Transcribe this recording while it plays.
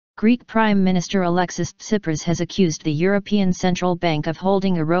Greek Prime Minister Alexis Tsipras has accused the European Central Bank of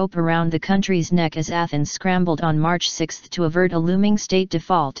holding a rope around the country's neck as Athens scrambled on March 6 to avert a looming state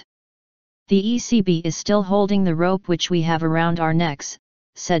default. "The ECB is still holding the rope which we have around our necks,"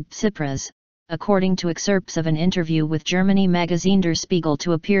 said Tsipras, according to excerpts of an interview with Germany magazine Der Spiegel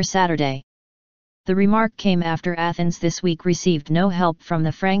to appear Saturday. The remark came after Athens this week received no help from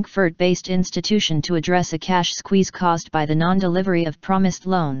the Frankfurt-based institution to address a cash squeeze caused by the non-delivery of promised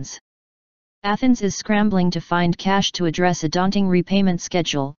loans. Athens is scrambling to find cash to address a daunting repayment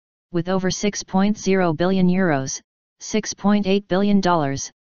schedule, with over €6.0 billion, $6.8 billion,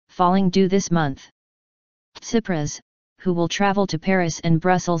 falling due this month. Tsipras, who will travel to Paris and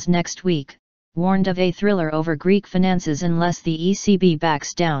Brussels next week, warned of a thriller over Greek finances unless the ECB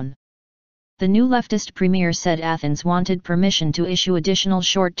backs down. The new leftist premier said Athens wanted permission to issue additional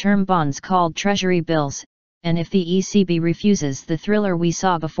short-term bonds called treasury bills, and if the ECB refuses, the thriller we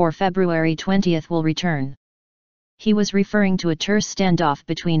saw before February 20 will return. He was referring to a terse standoff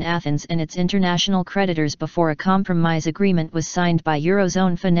between Athens and its international creditors before a compromise agreement was signed by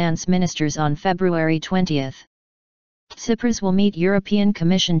Eurozone finance ministers on February 20. Tsipras will meet European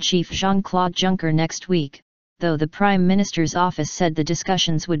Commission Chief Jean-Claude Juncker next week, though the Prime Minister's office said the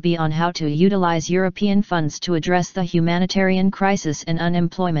discussions would be on how to utilize European funds to address the humanitarian crisis and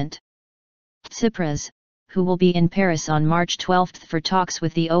unemployment. Tsipras, who will be in Paris on March 12 for talks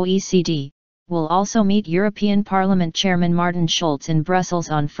with the OECD, will also meet European Parliament Chairman Martin Schulz in Brussels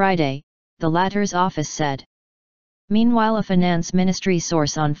on Friday, the latter's office said. Meanwhile, a finance ministry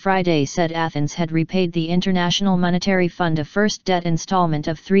source on Friday said Athens had repaid the International Monetary Fund a first debt installment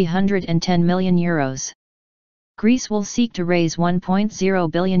of €310 million. Greece will seek to raise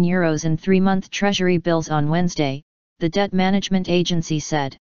 €1.0 billion in 3-month treasury bills on Wednesday, the debt management agency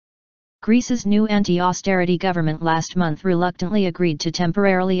said. Greece's new anti-austerity government last month reluctantly agreed to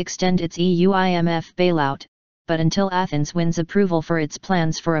temporarily extend its EU-IMF bailout, but until Athens wins approval for its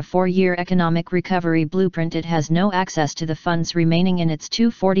plans for a 4-year economic recovery blueprint, it has no access to the funds remaining in its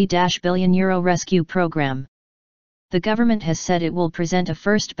 €240 billion rescue program. The government has said it will present a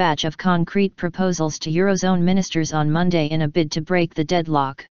first batch of concrete proposals to Eurozone ministers on Monday in a bid to break the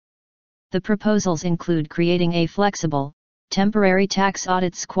deadlock. The proposals include creating a flexible, temporary tax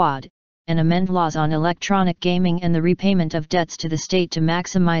audit squad, and amend laws on electronic gaming and the repayment of debts to the state to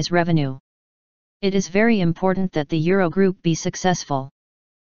maximize revenue. "It is very important that the Eurogroup be successful.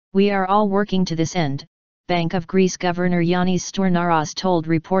 We are all working to this end," Bank of Greece Governor Yannis Stournaras told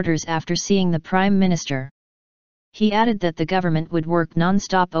reporters after seeing the Prime Minister. He added that the government would work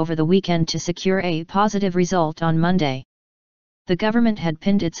non-stop over the weekend to secure a positive result on Monday. The government had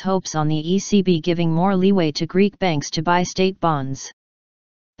pinned its hopes on the ECB giving more leeway to Greek banks to buy state bonds.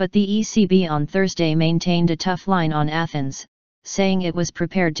 But the ECB on Thursday maintained a tough line on Athens, saying it was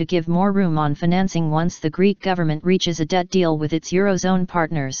prepared to give more room on financing once the Greek government reaches a debt deal with its Eurozone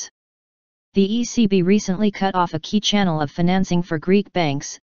partners. The ECB recently cut off a key channel of financing for Greek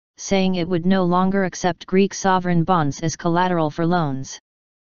banks, saying it would no longer accept Greek sovereign bonds as collateral for loans.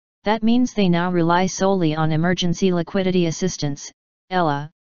 That means they now rely solely on emergency liquidity assistance,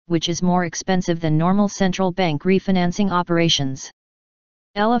 ELA, which is more expensive than normal central bank refinancing operations.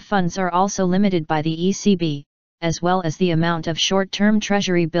 ELA funds are also limited by the ECB, as well as the amount of short-term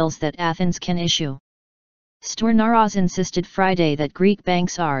treasury bills that Athens can issue. Stournaras insisted Friday that Greek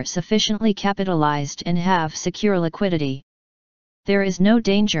banks are sufficiently capitalized and have secure liquidity. "There is no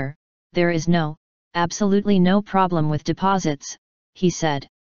danger, there is absolutely no problem with deposits," he said.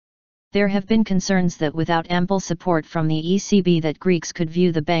 There have been concerns that without ample support from the ECB that Greeks could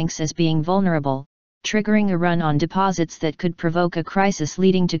view the banks as being vulnerable, triggering a run on deposits that could provoke a crisis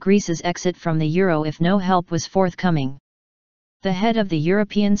leading to Greece's exit from the euro if no help was forthcoming. The head of the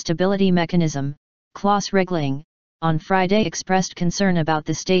European Stability Mechanism, Klaus Regling, on Friday expressed concern about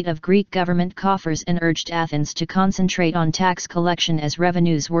the state of Greek government coffers and urged Athens to concentrate on tax collection as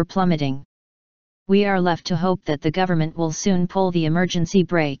revenues were plummeting. "We are left to hope that the government will soon pull the emergency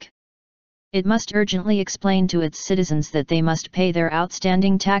brake. It must urgently explain to its citizens that they must pay their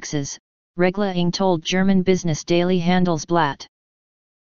outstanding taxes," Regling told German business daily Handelsblatt.